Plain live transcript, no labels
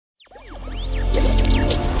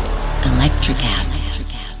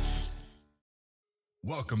ChakraCast.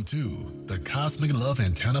 Welcome to the Cosmic Love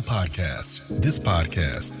Antenna Podcast. This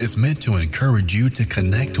podcast is meant to encourage you to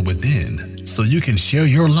connect within so you can share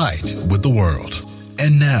your light with the world.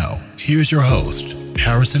 And now, here's your host,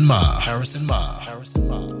 Harrison Ma.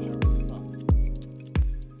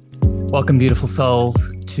 Welcome, beautiful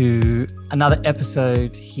souls, to another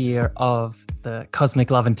episode here of the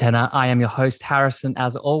Cosmic Love Antenna. I am your host, Harrison,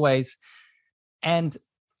 as always. And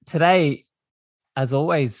today, as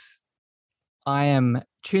always, I am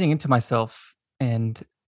tuning into myself and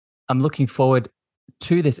I'm looking forward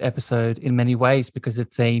to this episode in many ways because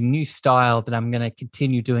it's a new style that I'm going to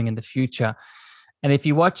continue doing in the future. And if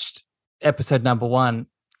you watched episode number 1,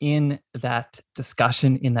 in that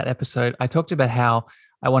discussion, in that episode, I talked about how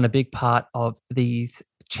I want a big part of these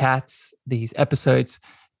chats, these episodes,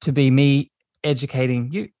 to be me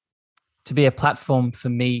educating you, to be a platform for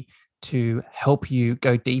me to help you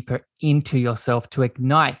go deeper into yourself, to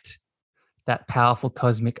ignite that powerful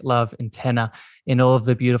cosmic love antenna in all of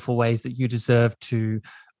the beautiful ways that you deserve to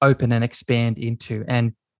open and expand into.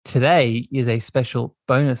 And today is a special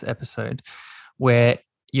bonus episode where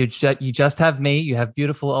you just have me, you have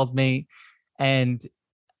beautiful old me, and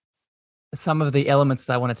some of the elements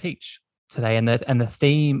that I want to teach today. And the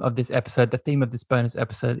theme of this episode, the theme of this bonus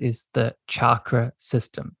episode is the chakra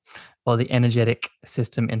system, or the energetic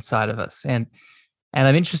system inside of us. And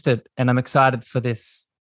I'm interested and I'm excited for this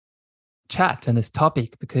chat and this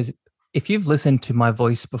topic, because if you've listened to my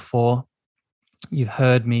voice before, you've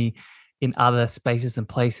heard me in other spaces and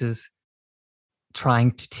places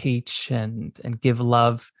trying to teach and give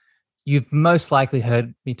love, you've most likely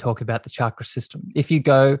heard me talk about the chakra system. If you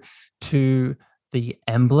go to the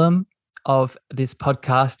emblem of this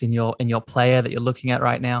podcast in your player that you're looking at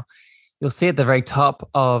right now, you'll see at the very top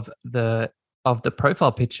of the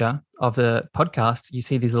profile picture of the podcast, you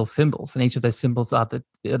see these little symbols, and each of those symbols are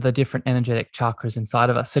the different energetic chakras inside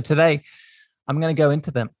of us. So today, I'm going to go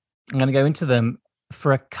into them. I'm going to go into them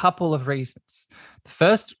for a couple of reasons. The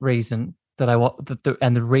first reason that I want,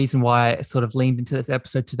 and the reason why I sort of leaned into this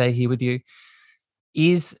episode today here with you,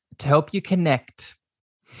 is to help you connect.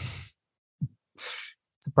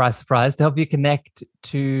 Surprise, surprise, to help you connect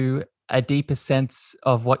to a deeper sense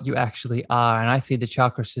of what you actually are. And I see the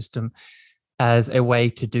chakra system as a way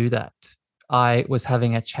to do that. I was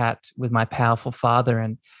having a chat with my powerful father,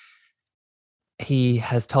 and he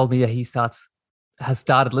has told me that he has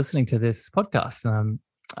started listening to this podcast.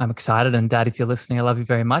 I'm excited. And Dad, if you're listening, I love you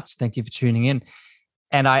very much. Thank you for tuning in.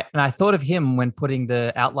 And I thought of him when putting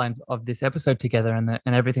the outline of this episode together and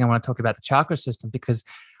everything I want to talk about the chakra system, because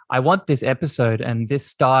I want this episode and this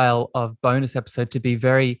style of bonus episode to be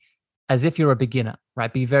very, as if you're a beginner,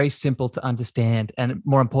 right? Be very simple to understand. And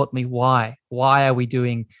more importantly, why? Why are we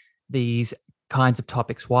doing these kinds of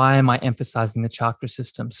topics? Why am I emphasizing the chakra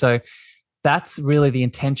system? So that's really the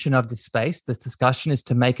intention of this space. This discussion is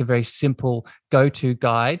to make a very simple go-to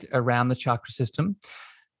guide around the chakra system.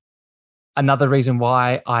 Another reason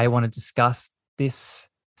why I want to discuss this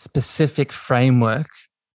specific framework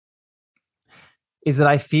is that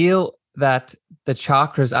I feel that the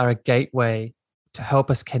chakras are a gateway to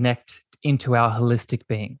help us connect into our holistic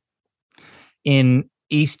being. In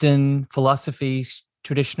Eastern philosophies,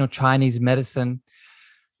 traditional Chinese medicine,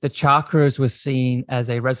 the chakras were seen as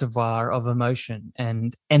a reservoir of emotion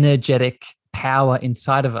and energetic power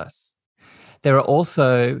inside of us. There are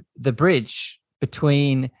also the bridge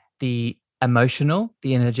between the emotional,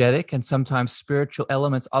 the energetic, and sometimes spiritual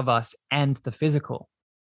elements of us and the physical.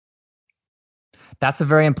 That's a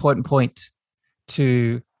very important point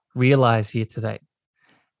to realize here today,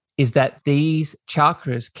 is that these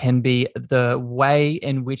chakras can be the way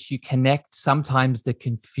in which you connect sometimes the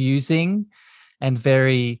confusing and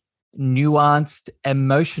very nuanced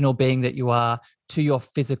emotional being that you are to your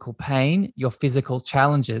physical pain, your physical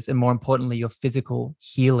challenges, and more importantly, your physical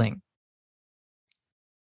healing.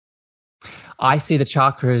 I see the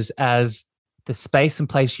chakras as the space and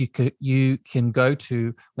place you can go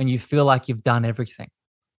to when you feel like you've done everything.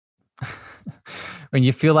 When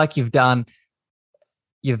you feel like you've done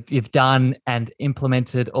and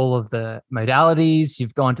implemented all of the modalities,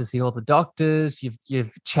 you've gone to see all the doctors,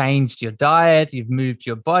 you've changed your diet, you've moved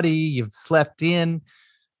your body, you've slept in,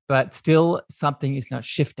 but still something is not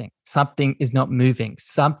shifting, something is not moving,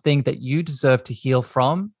 something that you deserve to heal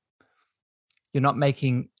from. You're not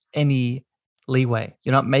making any leeway.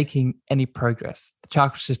 You're not making any progress. The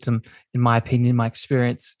chakra system, in my opinion, my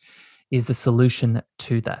experience, is the solution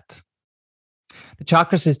to that. The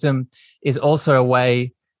chakra system is also a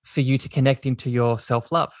way for you to connect into your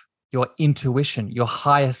self-love, your intuition, your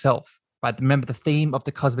higher self, right? Remember the theme of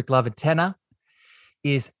the cosmic love antenna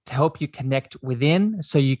is to help you connect within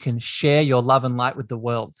so you can share your love and light with the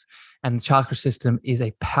world. And the chakra system is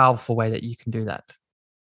a powerful way that you can do that.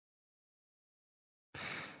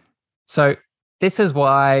 So this is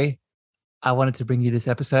why I wanted to bring you this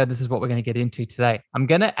episode. This is what we're going to get into today.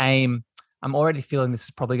 I'm already feeling this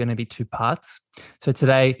is probably going to be 2 parts. So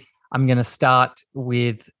today I'm going to start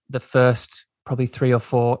with the first probably 3 or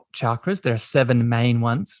 4 chakras. There are 7 main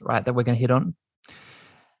ones, right, that we're going to hit on.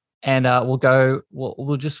 And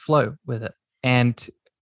we'll just flow with it. And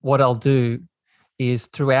what I'll do is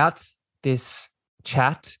throughout this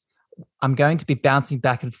chat, I'm going to be bouncing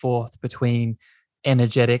back and forth between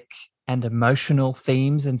energetic and emotional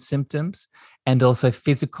themes and symptoms, and also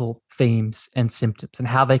physical themes and symptoms and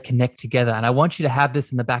how they connect together. And I want you to have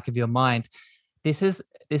this in the back of your mind. This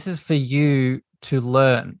is for you to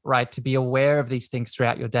learn, right? To be aware of these things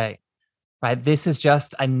throughout your day, right? This is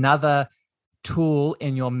just another tool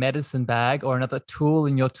in your medicine bag or another tool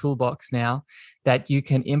in your toolbox now that you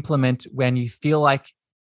can implement when you feel like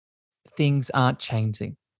things aren't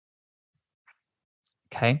changing.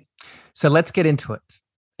 Okay, so let's get into it.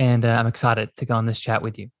 And I'm excited to go on this chat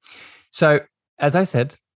with you. So as I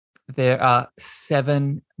said, there are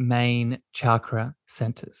 7 main chakra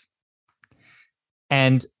centers.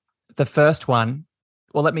 And the first one,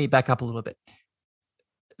 well, let me back up a little bit.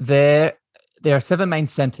 There are 7 main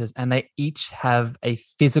centers, and they each have a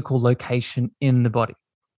physical location in the body,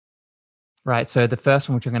 right? So the first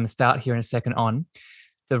one, which I'm going to start here in a second on,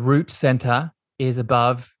 the root center is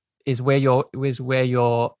where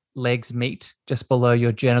your legs meet, just below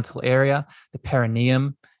your genital area. The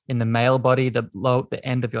perineum in the male body, the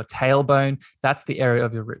end of your tailbone, that's the area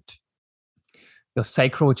of your root. Your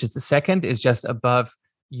sacral, which is the second, is just above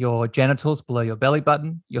your genitals, below your belly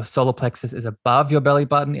button. Your solar plexus is above your belly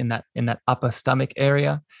button in that upper stomach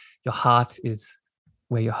area. Your heart is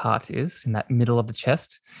where your heart is, in that middle of the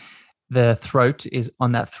chest. The throat is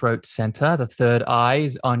on that throat center. The third eye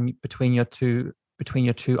is on between your two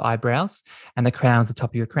eyebrows, and the crown is the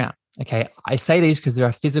top of your crown. Okay, I say these because there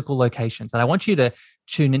are physical locations, and I want you to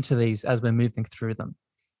tune into these as we're moving through them.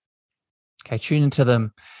 Okay, tune into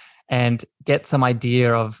them and get some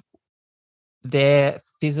idea of their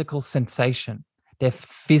physical sensation, their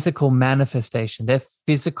physical manifestation, their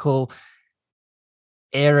physical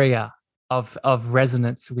area of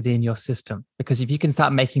resonance within your system. Because if you can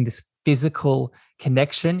start making this physical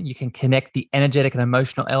connection, you can connect the energetic and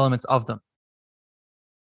emotional elements of them.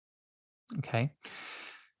 Okay.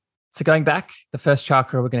 So going back, the first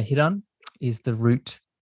chakra we're going to hit on is the root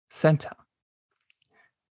center.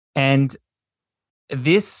 And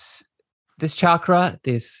this chakra,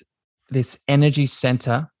 this energy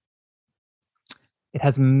center, it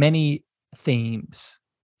has many themes.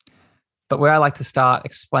 But where I like to start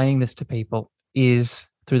explaining this to people is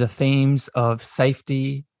through the themes of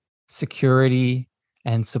safety, security,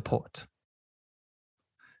 and support.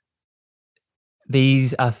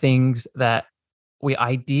 These are things that we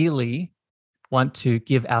ideally want to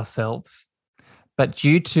give ourselves, but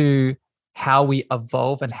due to how we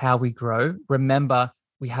evolve and how we grow, remember,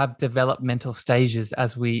 we have developmental stages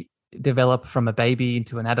as we develop from a baby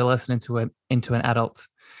into an adolescent into an adult.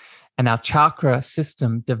 And our chakra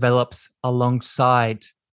system develops alongside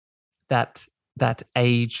that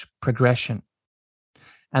age progression.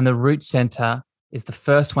 And the root center is the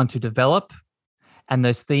first one to develop. And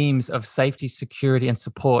those themes of safety, security, and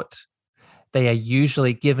support, they are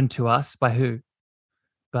usually given to us by who?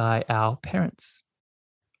 By our parents,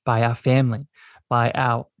 by our family, by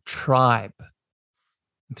our tribe.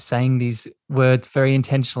 I'm saying these words very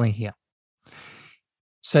intentionally here.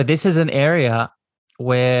 So this is an area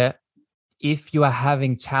where if you are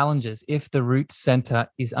having challenges, if the root center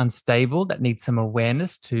is unstable, that needs some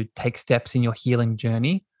awareness to take steps in your healing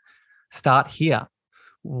journey, start here.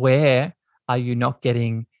 Where are you not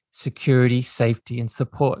getting security, safety, and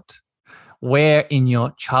support? Where in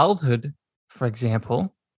your childhood, for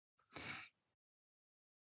example,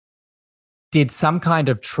 did some kind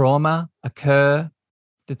of trauma occur?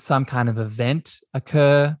 Did some kind of event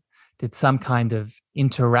occur? Did some kind of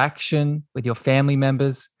interaction with your family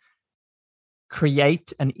members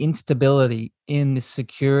create an instability in this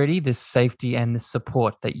security, this safety, and this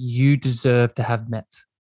support that you deserve to have met?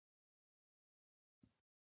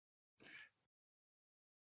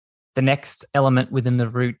 The next element within the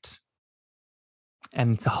root,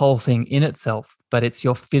 and it's a whole thing in itself, but it's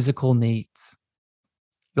your physical needs,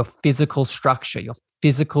 your physical structure, your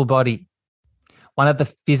physical body. One of the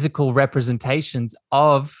physical representations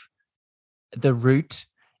of the root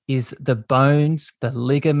is the bones, the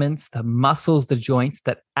ligaments, the muscles, the joints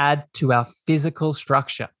that add to our physical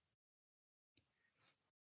structure.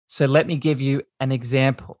 So let me give you an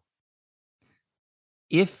example.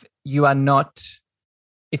 If you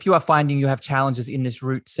are finding you have challenges in this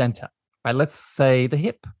root center, right? Let's say the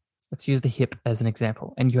hip. Let's use the hip as an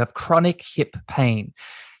example. And you have chronic hip pain.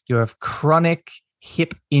 You have chronic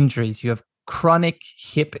hip injuries. You have chronic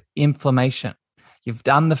hip inflammation. You've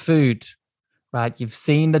done the food, right? You've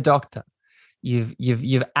seen the doctor.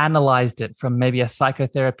 You've analyzed it from maybe a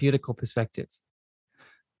psychotherapeutical perspective,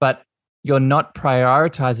 but you're not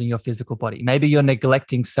prioritizing your physical body. Maybe you're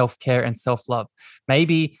neglecting self-care and self-love.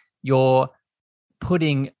 Maybe you're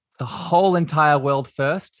putting the whole entire world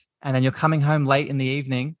first, and then you're coming home late in the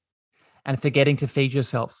evening and forgetting to feed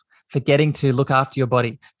yourself, forgetting to look after your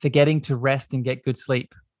body, forgetting to rest and get good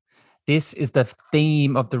sleep. This is the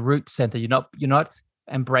theme of the root center. You're not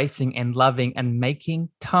embracing and loving and making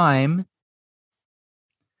time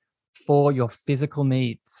for your physical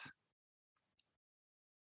needs.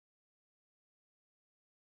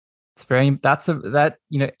 If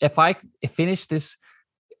I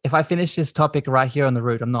finish this topic right here on the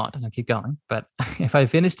root, I'm not, and I'll keep going, but if I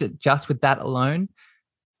finished it just with that alone,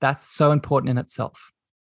 that's so important in itself.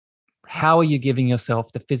 How are you giving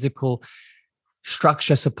yourself the physical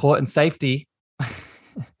structure, support, and safety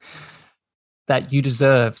that you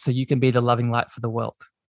deserve so you can be the loving light for the world?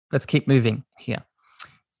 Let's keep moving here.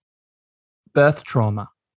 Birth trauma.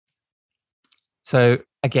 So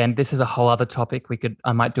again, this is a whole other topic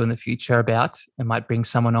I might do in the future about, and might bring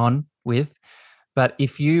someone on with. But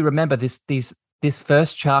if you remember, this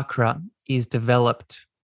first chakra is developed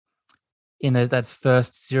in that's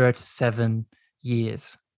first 0 to 7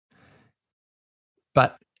 years.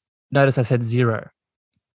 But notice I said 0.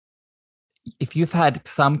 If you've had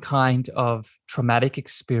some kind of traumatic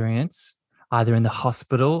experience, either in the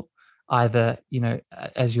hospital, either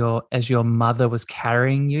as your mother was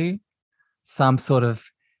carrying you, some sort of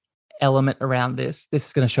element around this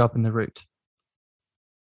is going to show up in the root,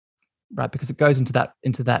 right? Because it goes into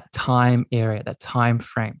that time area, that time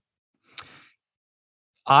frame.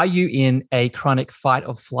 Are you in a chronic fight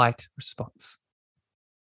or flight response?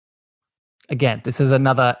 Again, this is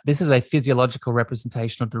a physiological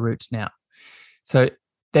representation of the root now. So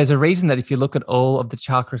there's a reason that if you look at all of the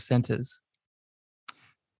chakra centers,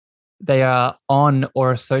 they are on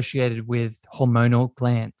or associated with hormonal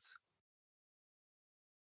glands.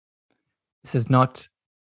 This is not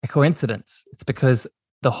a coincidence. It's because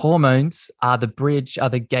the hormones are the bridge, are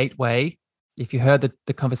the gateway. If you heard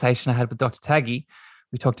the conversation I had with Dr. Taggy,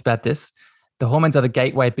 we talked about this. The hormones are the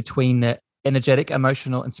gateway between the energetic,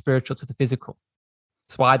 emotional, and spiritual to the physical.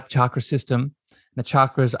 That's why the chakra system, the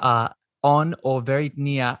chakras are on or very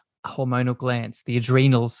near hormonal glands. The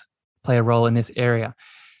adrenals play a role in this area.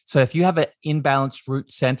 So if you have an imbalanced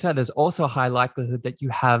root center, there's also a high likelihood that you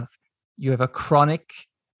have a chronic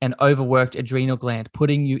and overworked adrenal gland,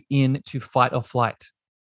 putting you into fight or flight,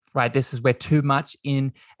 right? This is where too much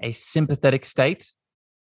in a sympathetic state,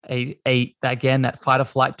 again, that fight or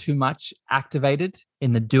flight, too much activated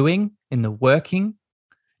in the doing, in the working,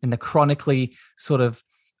 in the chronically sort of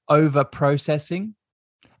over processing,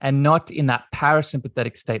 and not in that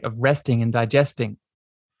parasympathetic state of resting and digesting.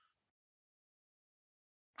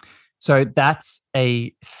 So that's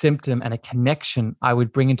a symptom and a connection I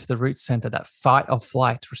would bring into the root center, that fight or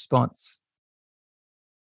flight response.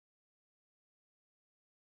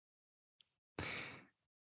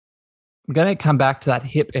 I'm going to come back to that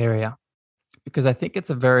hip area because I think it's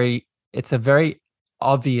a very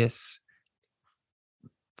obvious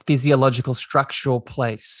physiological structural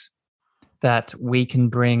place that we can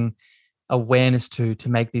bring awareness to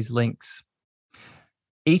make these links.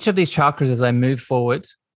 Each of these chakras, as they move forward,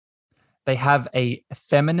 they have a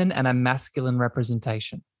feminine and a masculine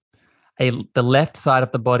representation. The left side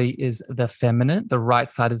of the body is the feminine, the right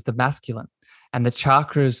side is the masculine, and the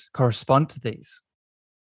chakras correspond to these.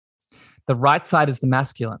 The right side is the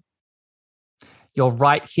masculine. Your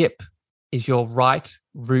right hip is your right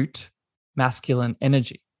root masculine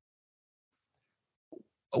energy.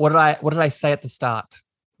 What did I say at the start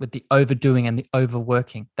with the overdoing and the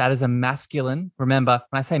overworking? That is a masculine. Remember,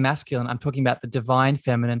 when I say masculine, I'm talking about the divine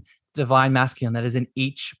feminine, divine masculine that is in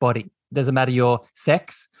each body. It doesn't matter your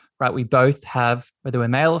sex, right? We both have, whether we're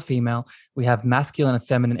male or female, we have masculine and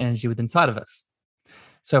feminine energy within inside of us.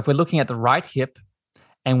 So if we're looking at the right hip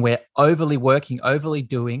and we're overly working, overly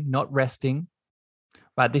doing, not resting,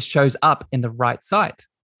 right? This shows up in the right side,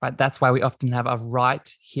 right? That's why we often have a right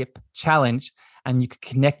hip challenge, and you can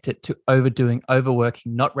connect it to overdoing,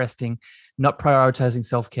 overworking, not resting, not prioritizing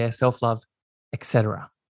self-care, self-love, etc.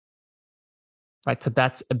 Right? So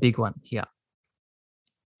that's a big one here.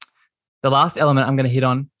 The last element I'm going to hit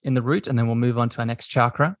on in the root, and then we'll move on to our next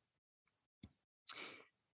chakra,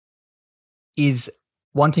 is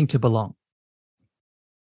wanting to belong.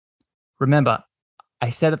 Remember, I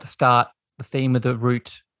said at the start, the theme of the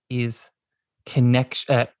root is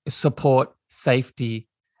connection, support, safety,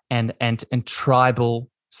 and tribal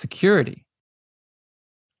security.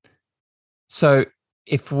 So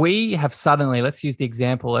if we have suddenly, let's use the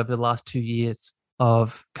example over the last 2 years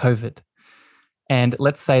of COVID, and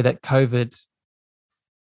let's say that COVID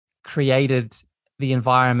created the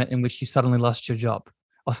environment in which you suddenly lost your job,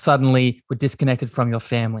 or suddenly were disconnected from your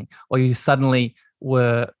family, or you suddenly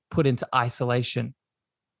were put into isolation.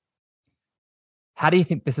 How do you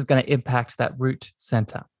think this is going to impact that root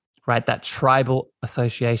center, right? That tribal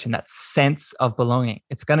association, that sense of belonging.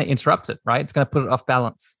 It's going to interrupt it, right? It's going to put it off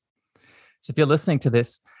balance. So if you're listening to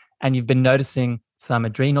this and you've been noticing some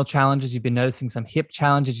adrenal challenges, you've been noticing some hip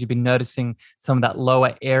challenges, you've been noticing some of that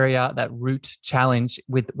lower area, that root challenge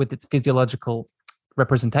with its physiological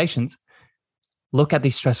representations, look at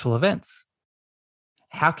these stressful events.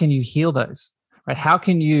 How can you heal those, right? How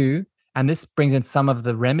can you, and this brings in some of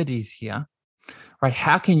the remedies here, right?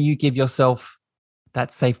 How can you give yourself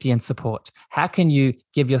that safety and support? How can you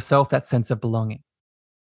give yourself that sense of belonging?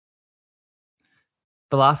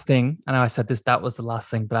 The last thing, I know I said this, that was the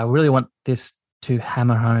last thing, but I really want this to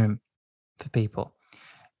hammer home for people.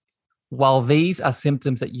 While these are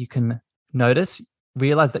symptoms that you can notice,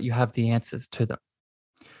 realize that you have the answers to them.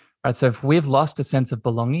 Right? So if we've lost a sense of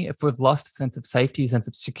belonging, if we've lost a sense of safety, a sense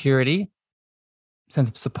of security, sense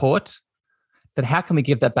of support, then how can we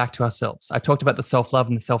give that back to ourselves? I talked about the self-love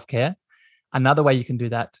and the self-care. Another way you can do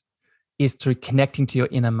that is through connecting to your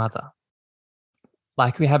inner mother.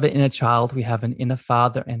 Like we have an inner child, we have an inner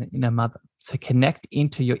father and an inner mother. So connect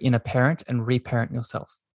into your inner parent and reparent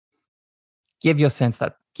yourself. Give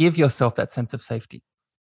yourself that sense of safety.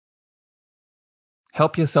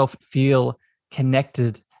 Help yourself feel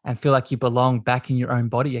connected and feel like you belong back in your own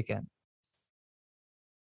body again.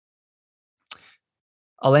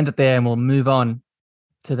 I'll end it there and we'll move on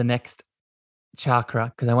to the next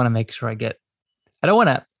chakra because I want to make sure I want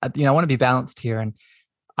to be balanced here, and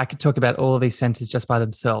I could talk about all of these centers just by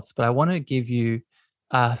themselves, but I want to give you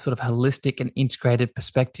a sort of holistic and integrated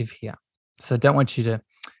perspective here. So I don't want you to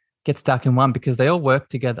get stuck in one because they all work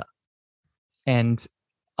together. And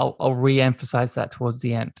I'll re-emphasize that towards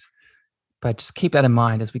the end. But just keep that in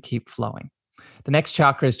mind as we keep flowing. The next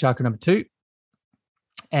chakra is chakra number 2.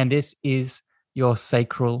 And this is your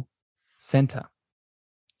sacral center.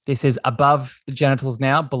 This is above the genitals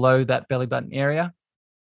now, below that belly button area.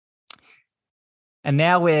 And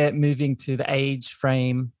now we're moving to the age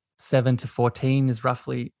frame 7 to 14 is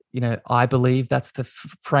roughly, I believe that's the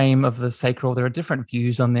frame of the sacral. There are different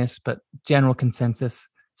views on this, but general consensus,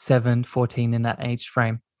 7, 14 in that age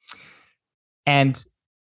frame. And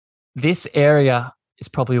this area is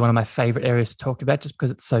probably one of my favorite areas to talk about just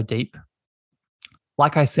because it's so deep.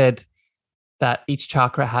 Like I said, that each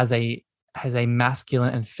chakra has a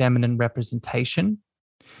masculine and feminine representation.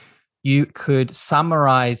 You could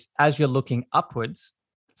summarize as you're looking upwards.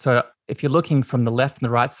 So if you're looking from the left and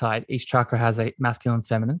the right side, each chakra has a masculine and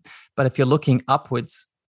feminine. But if you're looking upwards,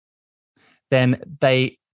 then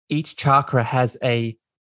each chakra has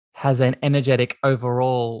an energetic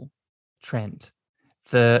overall trend.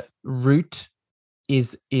 The root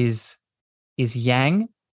is yang,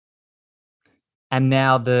 and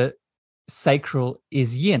now the sacral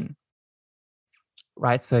is yin.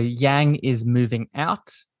 Right? So yang is moving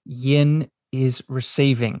out, yin is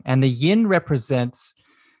receiving. And the yin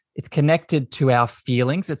it's connected to our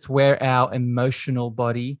feelings. It's where our emotional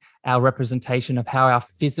body, our representation of how our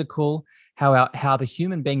physical, how the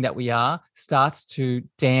human being that we are starts to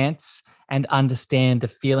dance and understand the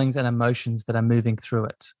feelings and emotions that are moving through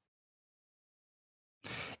it.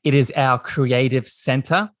 It is our creative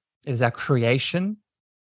center. It is our creation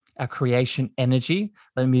energy.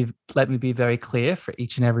 Let me be very clear for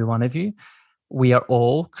each and every one of you. We are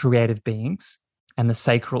all creative beings, and the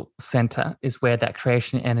sacral center is where that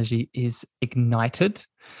creation energy is ignited,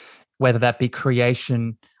 whether that be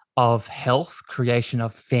creation of health, creation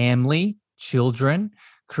of family, children,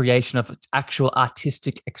 creation of actual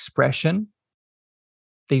artistic expression.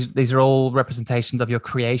 These are all representations of your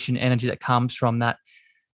creation energy that comes from that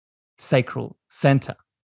sacral center.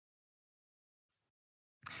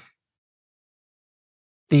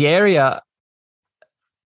 The area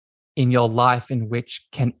in your life in which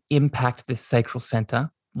can impact this sacral center,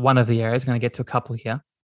 one of the areas, I'm going to get to a couple here,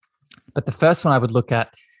 but the first one I would look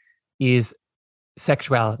at is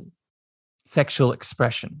sexuality, sexual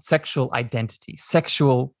expression, sexual identity,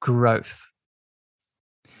 sexual growth.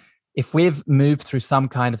 If we've moved through some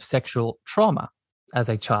kind of sexual trauma as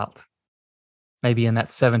a child, maybe in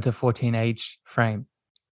that 7 to 14 age frame,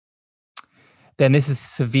 then this is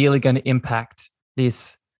severely going to impact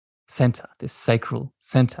this center, this sacral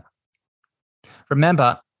center.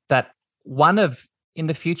 Remember that in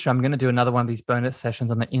the future, I'm going to do another one of these bonus sessions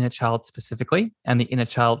on the inner child specifically, and the inner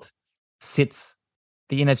child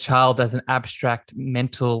as an abstract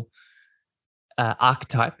mental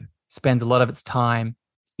archetype spends a lot of its time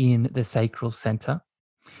in the sacral center.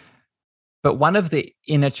 But one of the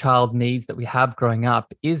inner child needs that we have growing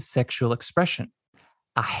up is sexual expression,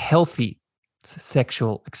 a healthy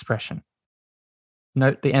sexual expression.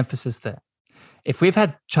 Note the emphasis there. If we've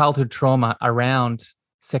had childhood trauma around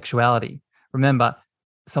sexuality, remember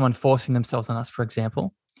someone forcing themselves on us, for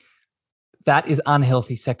example, that is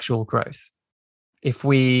unhealthy sexual growth. If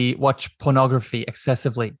we watch pornography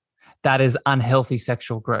excessively, that is unhealthy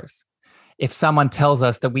sexual growth. If someone tells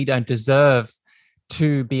us that we don't deserve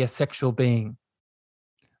to be a sexual being,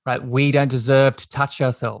 right? We don't deserve to touch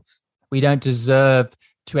ourselves. We don't deserve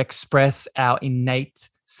to express our innate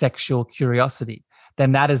sexual curiosity.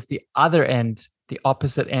 Then that is the other end, the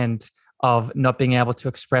opposite end of not being able to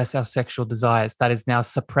express our sexual desires. That is now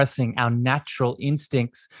suppressing our natural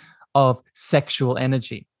instincts of sexual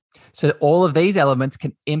energy. So all of these elements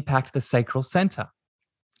can impact the sacral center.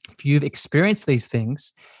 If you've experienced these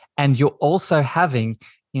things and you're also having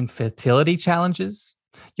infertility challenges,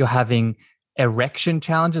 you're having erection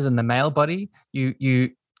challenges in the male body,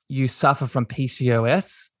 you suffer from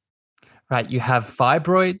PCOS, right? You have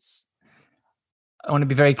fibroids. I want to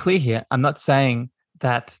be very clear here. I'm not saying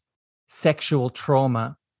that sexual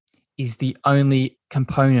trauma is the only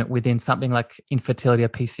component within something like infertility or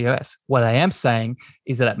PCOS. What I am saying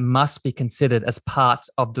is that it must be considered as part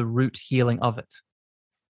of the root healing of it.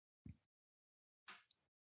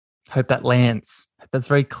 Hope that lands. That's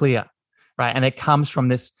very clear, right? And it comes from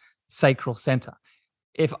this sacral center.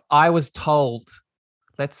 If I was told,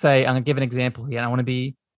 let's say, I'm going to give an example here, and I want to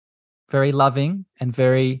be very loving and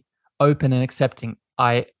very open and accepting.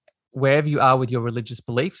 Wherever you are with your religious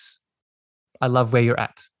beliefs, I love where you're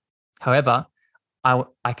at. However,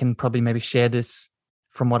 I can probably maybe share this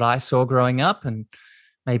from what I saw growing up and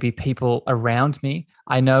maybe people around me.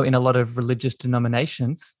 I know in a lot of religious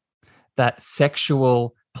denominations that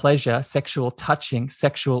sexual pleasure, sexual touching,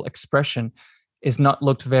 sexual expression is not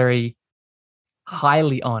looked very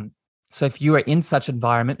highly on. So if you are in such an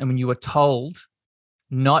environment and when you were told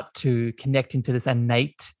not to connect into this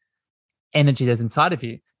innate energy that's inside of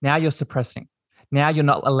you, now you're suppressing. Now you're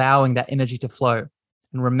not allowing that energy to flow.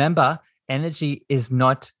 And remember, energy is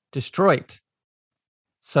not destroyed.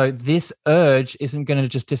 So this urge isn't going to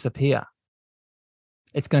just disappear.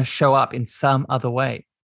 It's going to show up in some other way.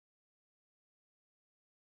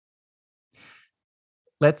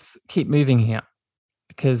 Let's keep moving here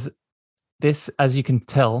because this, as you can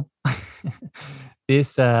tell,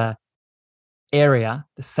 this area,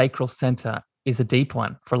 the sacral center, is a deep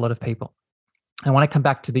one for a lot of people. I want to come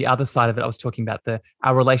back to the other side of it I was talking about,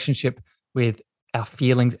 our relationship with our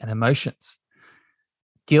feelings and emotions.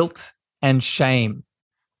 Guilt and shame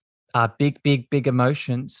are big, big, big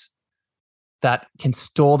emotions that can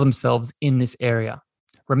store themselves in this area.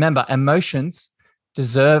 Remember, emotions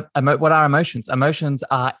what are emotions? Emotions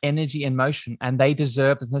are energy in motion, and they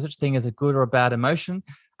deserve, there's no such thing as a good or a bad emotion.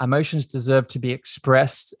 Emotions deserve to be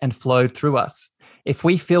expressed and flowed through us. If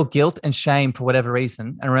we feel guilt and shame for whatever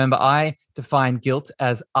reason, and remember, I define guilt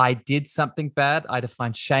as I did something bad. I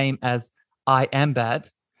define shame as I am bad.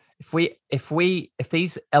 If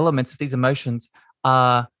these elements, if these emotions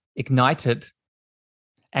are ignited,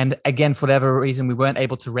 and again, for whatever reason, we weren't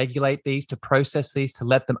able to regulate these, to process these, to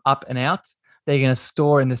let them up and out, they're going to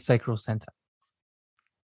store in the sacral center.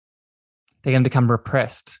 They're going to become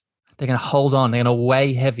repressed. They're going to hold on. They're going to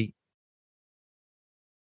weigh heavy.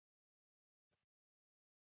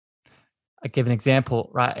 I give an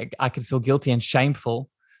example, right? I could feel guilty and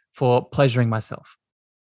shameful for pleasuring myself.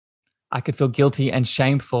 I could feel guilty and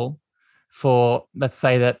shameful for, let's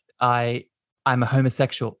say that I'm a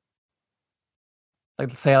homosexual.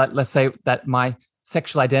 Let's say that my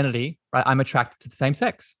sexual identity, right? I'm attracted to the same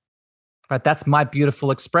sex, right? That's my beautiful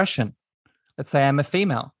expression. Let's say I'm a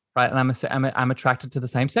female, right? And I'm attracted to the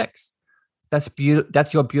same sex. That's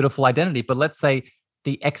your beautiful identity. But let's say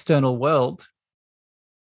the external world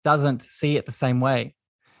doesn't see it the same way.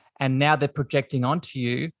 And now they're projecting onto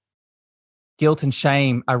you guilt and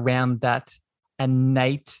shame around that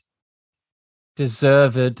innate,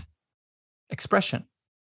 deserved expression.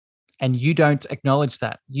 And you don't acknowledge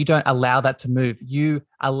that. You don't allow that to move. You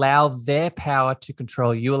allow their power to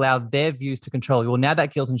control you. You allow their views to control you. Well, now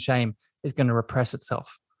that guilt and shame is going to repress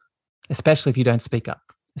itself, especially if you don't speak up,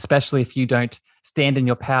 especially if you don't stand in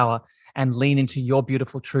your power and lean into your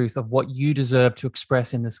beautiful truth of what you deserve to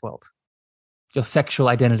express in this world. your sexual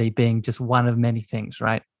identity being just one of many things,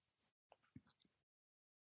 right?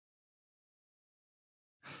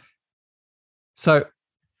 So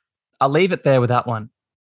I'll leave it there with that one.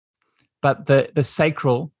 But the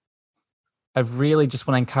sacral, I really just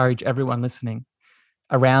want to encourage everyone listening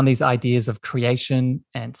around these ideas of creation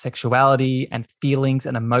and sexuality and feelings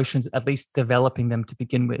and emotions, at least developing them to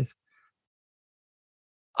begin with,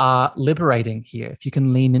 are liberating here if you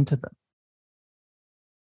can lean into them.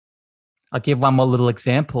 I'll give one more little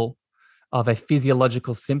example of a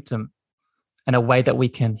physiological symptom and a way that we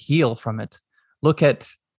can heal from it. Look at,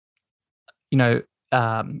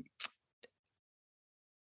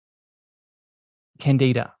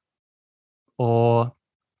 Candida or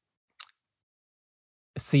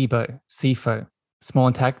SIBO, small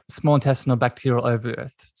intestinal bacterial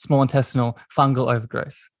overgrowth, small intestinal fungal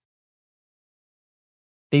overgrowth.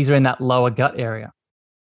 These are in that lower gut area.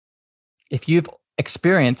 If you've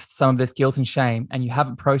experienced some of this guilt and shame and you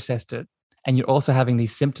haven't processed it, and you're also having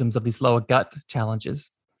these symptoms of these lower gut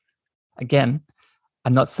challenges, again,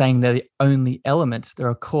 I'm not saying they're the only element. There,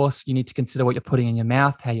 of course, you need to consider what you're putting in your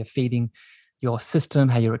mouth, how you're feeding your system,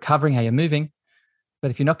 how you're recovering, how you're moving. But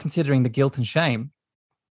if you're not considering the guilt and shame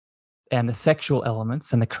and the sexual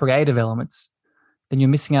elements and the creative elements, then you're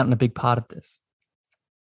missing out on a big part of this.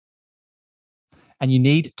 And you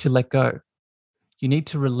need to let go. You need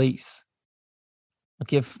to release. I'll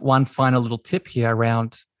give one final little tip here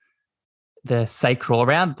around the sacral,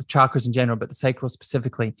 around the chakras in general, but the sacral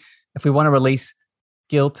specifically. If we want to release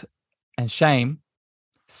guilt and shame,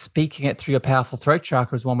 speaking it through your powerful throat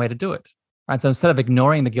chakra is one way to do it. Right? So instead of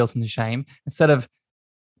ignoring the guilt and the shame, instead of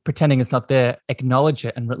pretending it's not there, acknowledge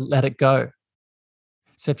it and let it go.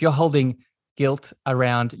 So if you're holding guilt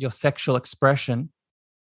around your sexual expression,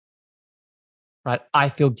 right? I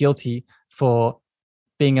feel guilty for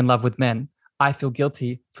being in love with men. I feel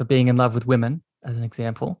guilty for being in love with women, as an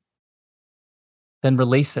example. Then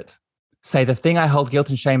release it. Say the thing I hold guilt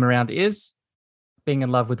and shame around is being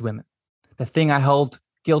in love with women. The thing I hold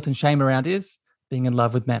guilt and shame around is being in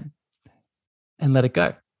love with men. And let it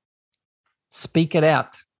go. Speak it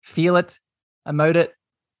out. Feel it, emote it,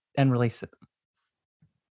 and release it.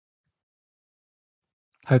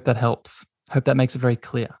 Hope that helps. Hope that makes it very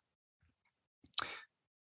clear.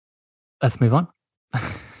 Let's move on.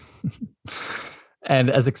 And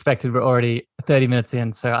as expected, we're already 30 minutes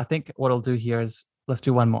in. So I think what I'll do here is let's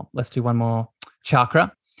do one more. Let's do one more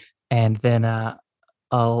chakra. And then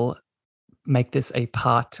I'll make this a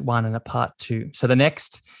part 1 and a part 2. So the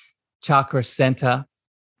next chakra center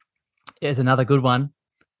is another good one,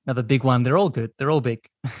 another big one. They're all good. They're all big.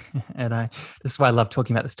 And this is why I love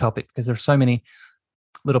talking about this topic, because there are so many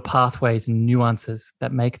little pathways and nuances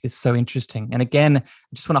that make this so interesting. And again,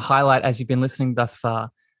 I just want to highlight, as you've been listening thus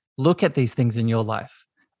far, look at these things in your life.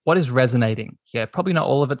 What is resonating? Yeah, probably not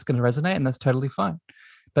all of it's going to resonate, and that's totally fine.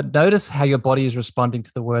 But notice how your body is responding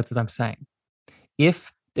to the words that I'm saying.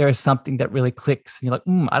 If there is something that really clicks and you're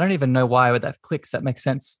like, I don't even know why, but that clicks, that makes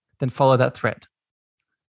sense, then follow that thread.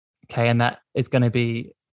 Okay, and that is going to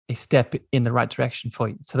be a step in the right direction for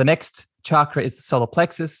you. So the next chakra is the solar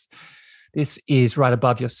plexus. This is right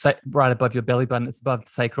above your belly button. It's above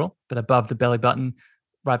the sacral, but above the belly button,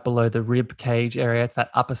 right below the rib cage area. It's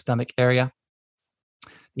that upper stomach area.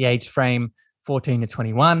 The age frame, 14 to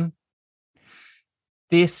 21.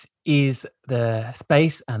 This is the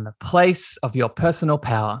space and the place of your personal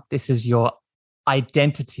power. This is your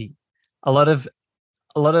identity. A lot of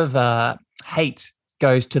hate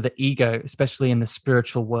goes to the ego, especially in the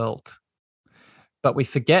spiritual world. But we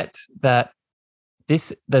forget that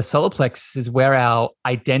the solar plexus is where our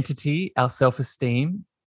identity, our self-esteem,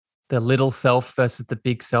 the little self versus the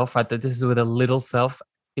big self, right? That this is where the little self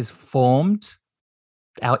is formed,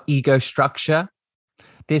 our ego structure.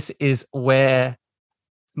 This is where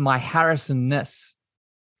my Harrison-ness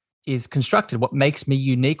is constructed. What makes me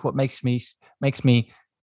unique, what makes me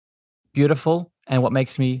beautiful, and what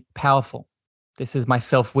makes me powerful. This is my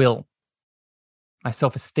self-will, my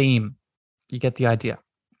self-esteem. You get the idea.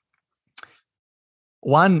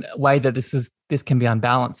 One way that this can be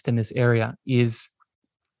unbalanced in this area is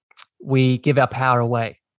we give our power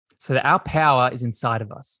away. So that our power is inside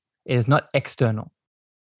of us. It is not external.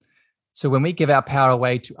 So when we give our power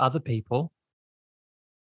away to other people,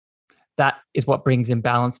 that is what brings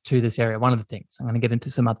imbalance to this area. One of the things. I'm going to get into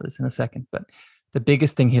some others in a second. But the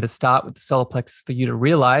biggest thing here to start with the solar plexus for you to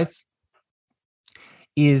realize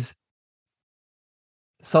is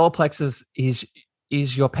solar plexus is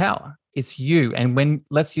your power. It's you. And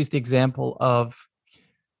let's use the example of,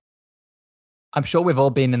 I'm sure we've all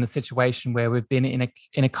been in the situation where we've been in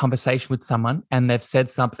a conversation with someone and they've said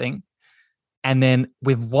something And then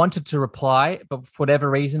we've wanted to reply, but for whatever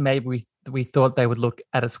reason, maybe we thought they would look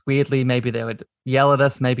at us weirdly. Maybe they would yell at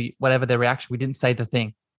us, maybe whatever their reaction, we didn't say the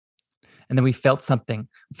thing. And then we felt something,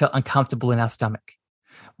 we felt uncomfortable in our stomach.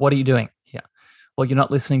 What are you doing here? Well, you're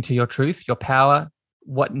not listening to your truth, your power,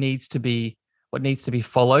 what needs to be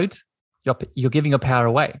followed. You're giving your power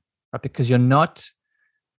away, right? Because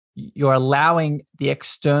you're allowing the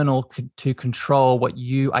external to control what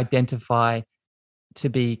you identify to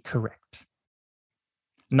be correct.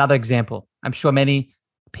 Another example, I'm sure many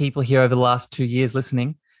people here over the last 2 years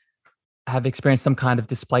listening have experienced some kind of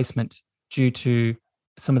displacement due to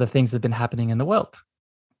some of the things that have been happening in the world.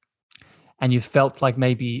 And you felt like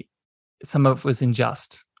maybe some of it was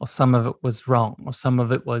unjust, or some of it was wrong, or some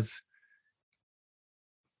of it was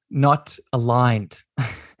not aligned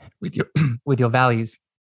with your values.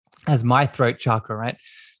 As my throat chakra, right,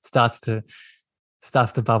 starts to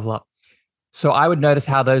bubble up. So I would notice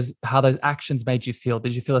how those actions made you feel.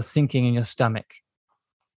 Did you feel a sinking in your stomach,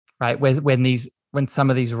 right? When some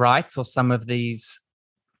of these rights or some of these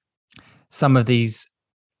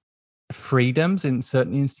freedoms in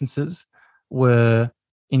certain instances were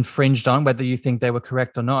infringed on, whether you think they were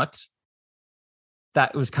correct or not,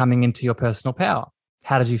 that was coming into your personal power.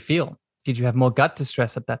 How did you feel? Did you have more gut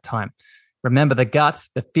distress at that time? Remember, the gut,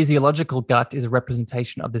 the physiological gut, is a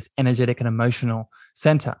representation of this energetic and emotional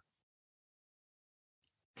center.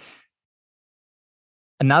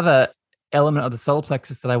 Another element of the solar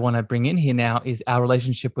plexus that I want to bring in here now is our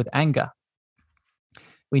relationship with anger.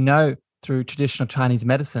 We know through traditional Chinese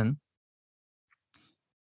medicine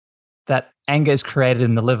that anger is created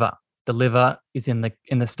in the liver. The liver is in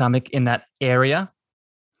the stomach, in that area,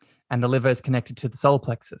 and the liver is connected to the solar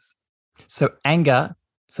plexus. So anger,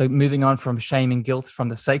 so moving on from shame and guilt from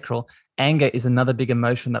the sacral, anger is another big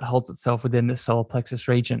emotion that holds itself within the solar plexus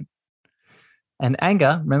region. And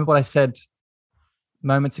anger, remember what I said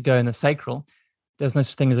moments ago in the sacral, there's no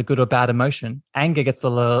such thing as a good or bad emotion. Anger gets a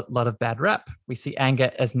lot of bad rap. We see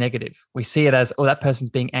anger as negative. We see it as, oh, that person's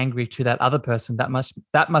being angry to that other person. That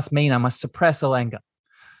must mean I must suppress all anger.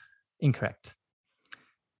 Incorrect.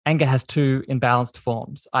 Anger has two imbalanced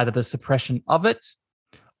forms, either the suppression of it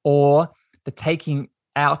or the taking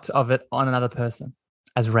out of it on another person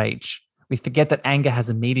as rage. We forget that anger has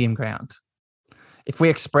a medium ground. If we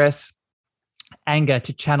express anger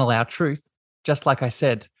to channel our truth, just like I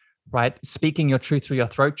said, right, speaking your truth through your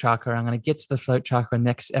throat chakra, I'm going to get to the throat chakra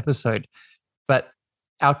next episode, but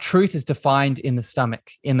our truth is defined in the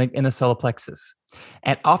stomach, in the solar plexus.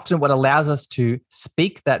 And often what allows us to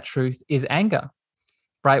speak that truth is anger,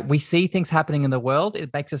 right? We see things happening in the world.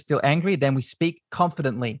 It makes us feel angry. Then we speak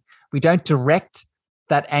confidently. We don't direct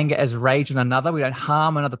that anger as rage on another. We don't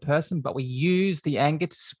harm another person, but we use the anger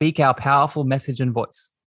to speak our powerful message and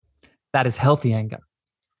voice. That is healthy anger.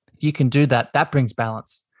 If you can do that, that brings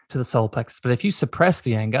balance to the solar plexus. But if you suppress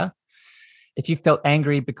the anger, if you felt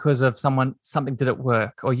angry because of something did at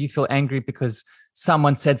work, or you feel angry because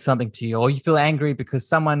someone said something to you, or you feel angry because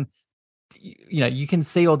someone, you can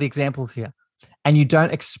see all the examples here, and you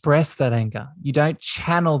don't express that anger, you don't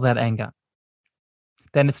channel that anger,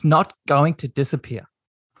 then it's not going to disappear.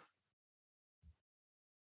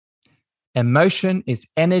 Emotion is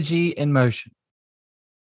energy in motion.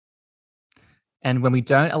 And when we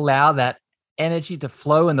don't allow that energy to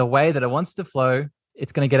flow in the way that it wants to flow,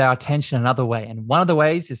 it's going to get our attention another way. And one of the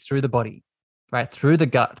ways is through the body, right? Through the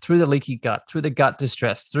gut, through the leaky gut, through the gut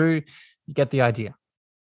distress, you get the idea.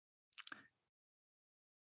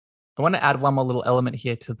 I want to add one more little element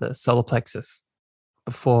here to the solar plexus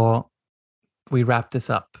before we wrap this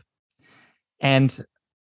up. And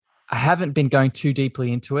I haven't been going too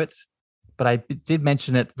deeply into it, but I did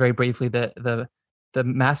mention it very briefly, the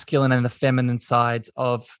masculine and the feminine sides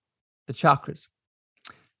of the chakras.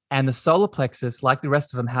 And the solar plexus, like the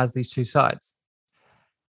rest of them, has these two sides.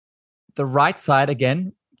 The right side,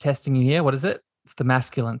 again, testing you here, what is it? It's the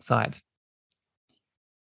masculine side.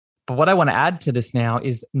 But what I want to add to this now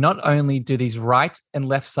is not only do these right and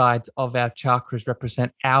left sides of our chakras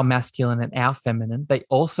represent our masculine and our feminine, they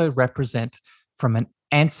also represent, from an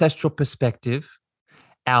ancestral perspective,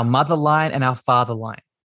 our mother line and our father line.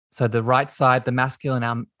 So the right side, the masculine,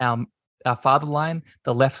 our father line,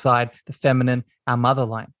 the left side, the feminine, our mother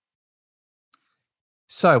line.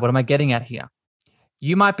 So what am I getting at here?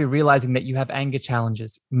 You might be realizing that you have anger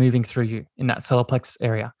challenges moving through you in that solar plexus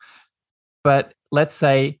area. But let's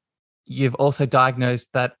say you've also diagnosed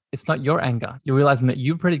that it's not your anger. You're realizing that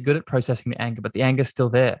you're pretty good at processing the anger, but the anger is still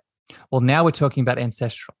there. Well, now we're talking about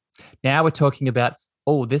ancestral. Now we're talking about,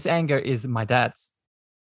 oh, this anger is my dad's.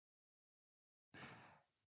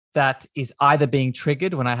 That is either being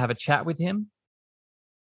triggered when I have a chat with him,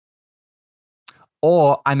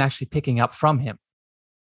 or I'm actually picking up from him.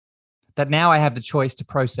 That now I have the choice to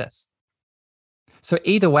process. So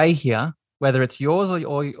either way here, whether it's yours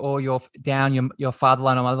or your down your father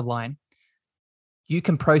line or mother line, you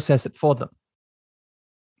can process it for them,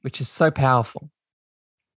 which is so powerful,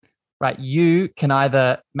 right? You can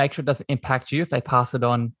either make sure it doesn't impact you if they pass it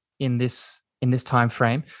on in this time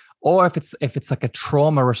frame, or if it's like a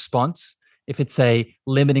trauma response, if it's a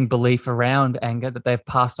limiting belief around anger that they've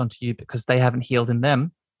passed on to you because they haven't healed in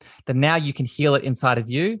them, then now you can heal it inside of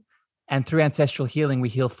you. And through ancestral healing, we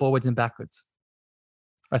heal forwards and backwards.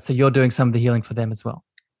 Right, so you're doing some of the healing for them as well.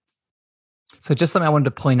 So just something I wanted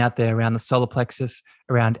to point out there around the solar plexus,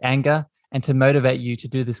 around anger, and to motivate you to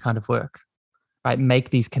do this kind of work, right? Make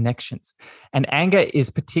these connections. And anger is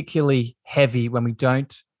particularly heavy when we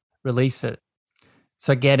don't release it.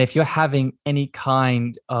 So again, if you're having any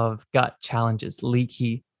kind of gut challenges,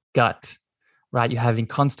 leaky gut, right? You're having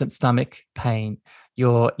constant stomach pain,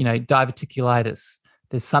 you're, diverticulitis,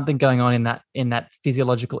 there's something going on in that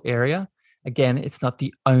physiological area. Again, it's not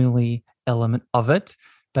the only element of it,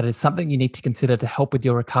 but it's something you need to consider to help with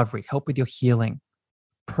your recovery, help with your healing,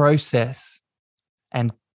 process,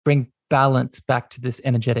 and bring balance back to this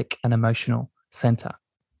energetic and emotional center.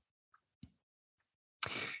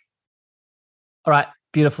 All right,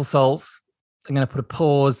 beautiful souls. I'm going to put a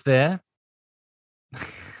pause there.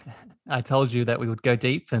 I told you that we would go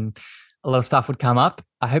deep and a lot of stuff would come up.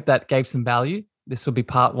 I hope that gave some value. This will be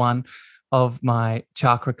part one of my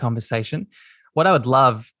chakra conversation. What I would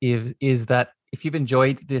love is that if you've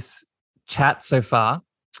enjoyed this chat so far,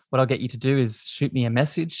 what I'll get you to do is shoot me a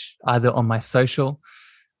message either on my social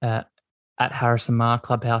at Harrison Ma,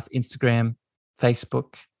 Clubhouse, Instagram,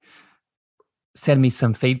 Facebook. Send me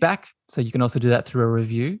some feedback. So you can also do that through a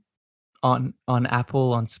review on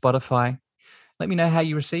Apple, on Spotify. Let me know how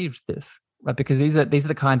you received this, right? Because these are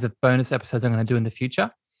the kinds of bonus episodes I'm going to do in the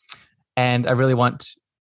future. And I really want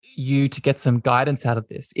you to get some guidance out of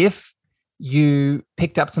this. If you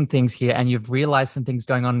picked up some things here and you've realized some things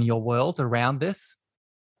going on in your world around this,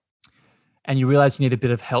 and you realize you need a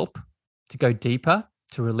bit of help to go deeper,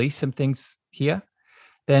 to release some things here,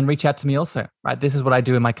 then reach out to me also, right? This is what I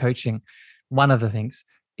do in my coaching. One of the things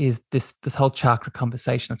is this whole chakra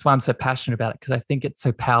conversation. That's why I'm so passionate about it, because I think it's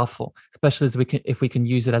so powerful, especially if we can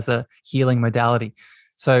use it as a healing modality.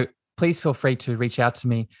 So please feel free to reach out to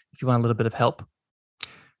me if you want a little bit of help.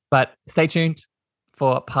 But stay tuned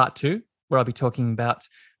for part 2, where I'll be talking about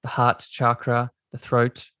the heart chakra, the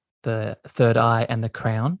throat, the third eye, and the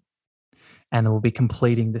crown. And we'll be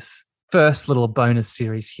completing this first little bonus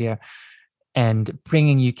series here and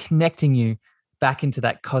connecting you back into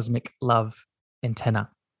that cosmic love antenna.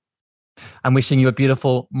 I'm wishing you a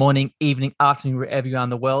beautiful morning, evening, afternoon, wherever you are in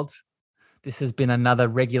the world. This has been another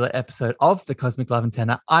regular episode of the Cosmic Love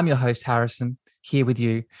Antenna. I'm your host, Harrison, here with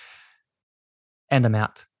you. And I'm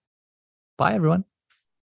out. Bye, everyone.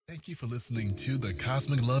 Thank you for listening to the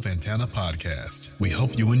Cosmic Love Antenna podcast. We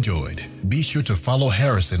hope you enjoyed. Be sure to follow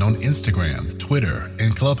Harrison on Instagram, Twitter,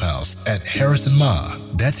 and Clubhouse at Harrison Ma.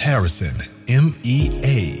 That's Harrison, MEAGHER.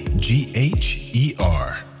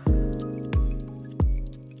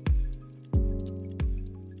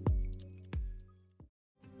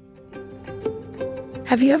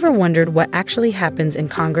 Have you ever wondered what actually happens in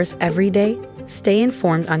Congress every day? Stay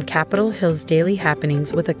informed on Capitol Hill's daily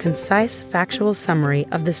happenings with a concise, factual summary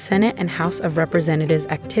of the Senate and House of Representatives'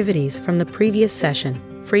 activities from the previous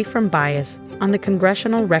session, free from bias, on the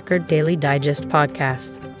Congressional Record Daily Digest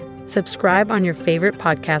podcast. Subscribe on your favorite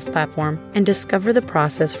podcast platform and discover the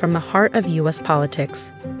process from the heart of U.S.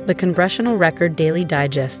 politics. The Congressional Record Daily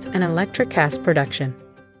Digest, an Electricast production.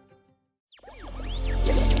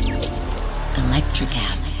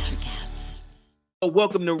 Electricast.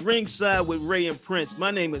 Welcome to Ringside with Ray and Prince.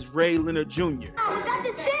 My name is Ray Leonard Jr. Oh, is that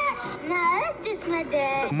the set? No, that's just my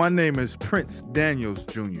dad. My name is Prince Daniels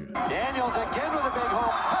Jr. Daniels again with a big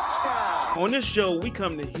home touchdown. On this show, we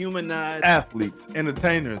come to humanize Athletes,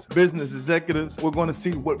 entertainers, business executives. We're going to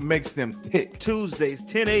see what makes them tick. Tuesdays,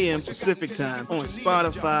 10 a.m. Pacific time on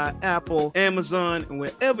Spotify, Apple, Amazon, and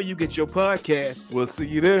wherever you get your podcasts. We'll see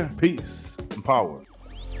you there. Peace and power.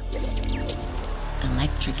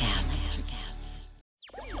 Electricast.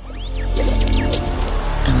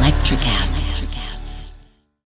 Electricast.